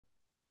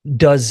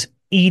Does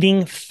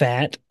eating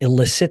fat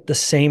elicit the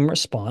same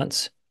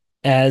response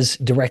as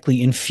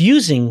directly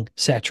infusing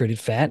saturated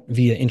fat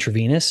via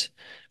intravenous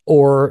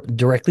or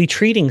directly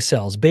treating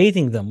cells,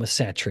 bathing them with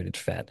saturated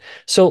fat?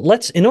 So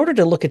in order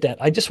to look at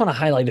that, I just want to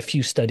highlight a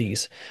few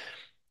studies.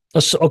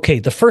 So, okay,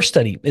 the first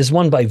study is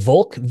one by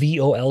Volk,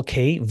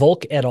 V-O-L-K,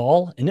 Volk et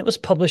al., and it was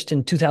published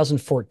in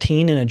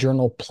 2014 in a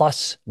journal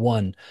PLOS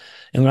One.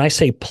 And when I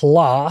say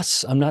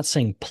PLOS, I'm not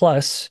saying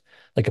plus,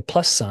 like a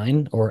plus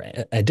sign or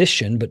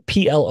addition, but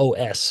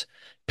PLOS.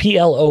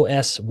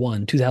 PLOS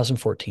 1,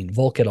 2014,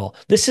 Volk et al.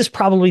 This is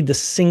probably the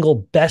single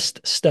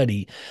best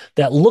study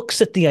that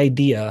looks at the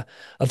idea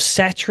of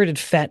saturated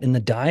fat in the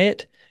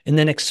diet and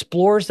then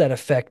explores that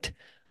effect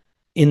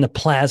in the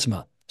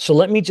plasma. So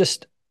let me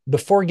just,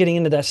 before getting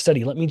into that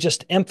study, let me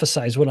just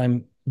emphasize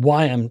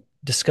why I'm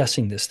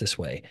discussing this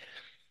way.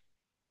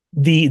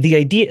 The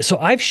idea, so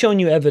I've shown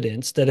you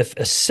evidence that if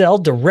a cell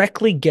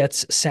directly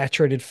gets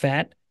saturated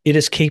fat, it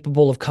is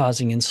capable of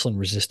causing insulin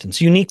resistance,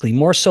 uniquely,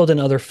 more so than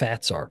other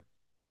fats are,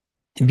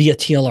 via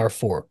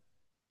TLR4,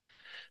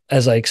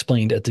 as I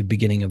explained at the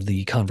beginning of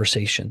the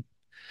conversation.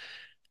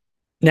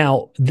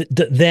 Now,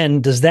 then,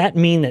 does that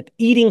mean that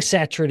eating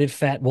saturated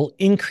fat will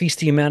increase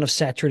the amount of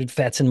saturated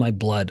fats in my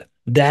blood?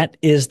 That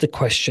is the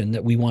question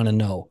that we want to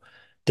know.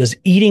 Does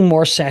eating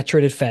more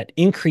saturated fat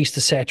increase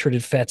the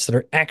saturated fats that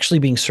are actually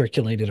being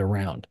circulated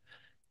around?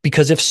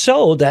 Because if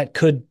so, that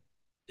could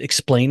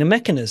explain a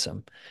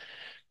mechanism.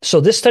 So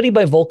this study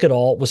by Volk et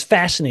al. Was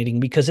fascinating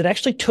because it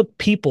actually took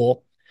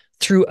people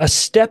through a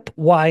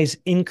stepwise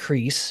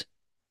increase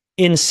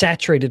in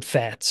saturated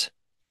fats.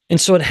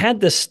 And so it had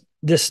this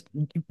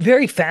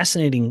very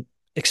fascinating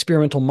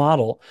experimental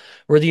model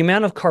where the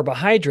amount of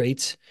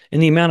carbohydrates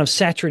and the amount of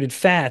saturated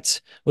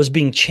fats was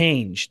being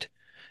changed.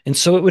 And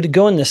so it would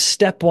go in this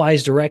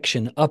stepwise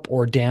direction, up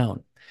or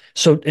down.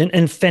 So,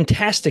 and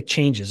fantastic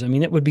changes. I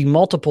mean, it would be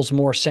multiples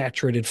more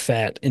saturated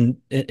fat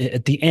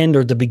at the end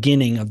or the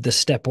beginning of the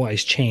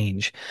stepwise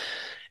change.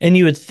 And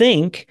you would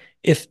think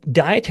if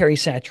dietary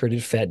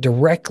saturated fat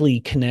directly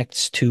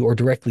connects to or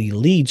directly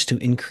leads to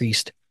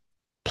increased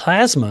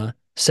plasma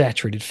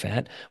saturated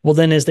fat, well,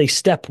 then as they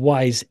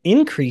stepwise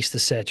increase the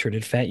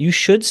saturated fat, you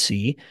should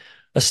see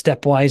a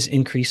stepwise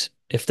increase.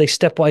 If they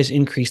stepwise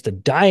increase the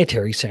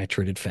dietary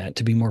saturated fat,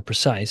 to be more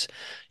precise,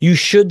 you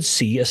should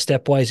see a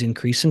stepwise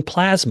increase in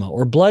plasma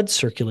or blood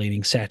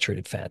circulating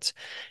saturated fats.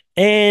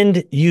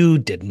 And you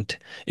didn't.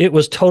 It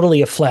was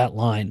totally a flat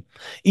line.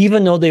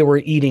 Even though they were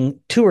eating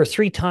 2 or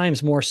 3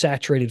 times more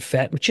saturated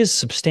fat, which is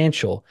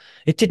substantial,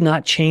 it did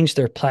not change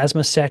their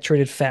plasma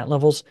saturated fat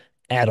levels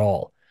at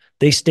all.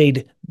 They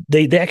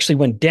actually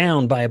went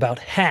down by about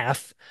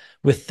half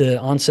with the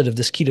onset of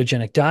this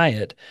ketogenic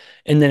diet,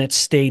 and then it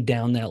stayed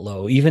down that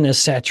low, even as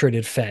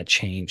saturated fat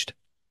changed.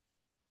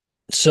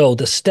 So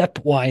the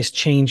stepwise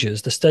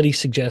changes, the study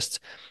suggests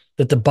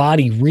that the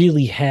body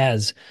really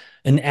has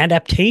an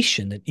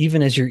adaptation that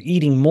even as you're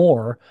eating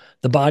more,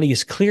 the body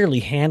is clearly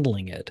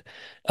handling it,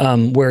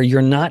 where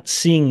you're not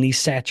seeing these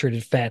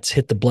saturated fats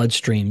hit the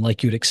bloodstream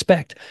like you'd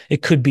expect.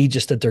 It could be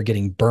just that they're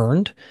getting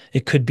burned.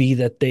 It could be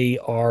that they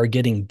are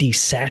getting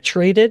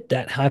desaturated.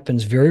 That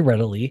happens very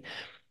readily,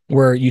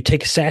 where you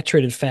take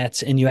saturated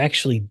fats and you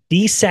actually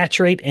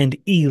desaturate and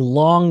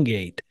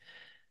elongate.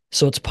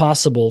 So it's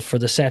possible for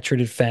the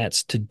saturated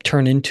fats to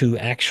turn into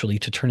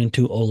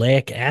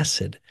oleic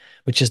acid,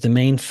 which is the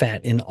main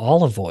fat in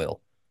olive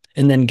oil,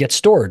 and then get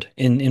stored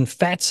in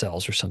fat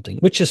cells or something,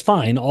 which is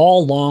fine.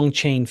 All long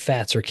chain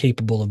fats are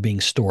capable of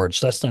being stored,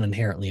 so that's not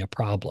inherently a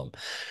problem.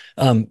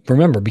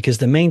 Remember, because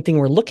the main thing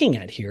we're looking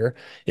at here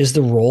is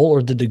the role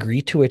or the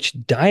degree to which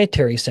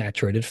dietary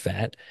saturated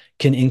fat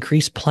can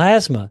increase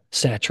plasma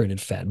saturated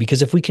fat.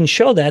 Because if we can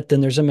show that, then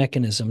there's a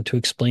mechanism to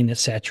explain that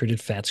saturated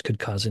fats could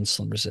cause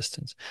insulin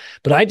resistance.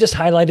 But I just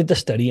highlighted the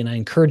study, and I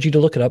encourage you to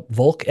look it up.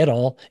 Volk et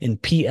al. In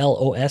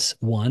PLOS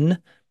 1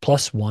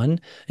 plus 1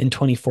 in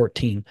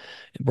 2014,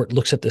 where it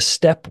looks at the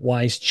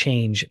stepwise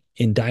change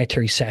in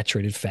dietary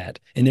saturated fat,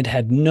 and it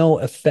had no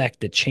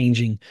effect at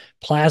changing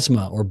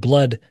plasma or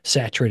blood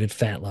saturated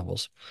fat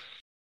levels.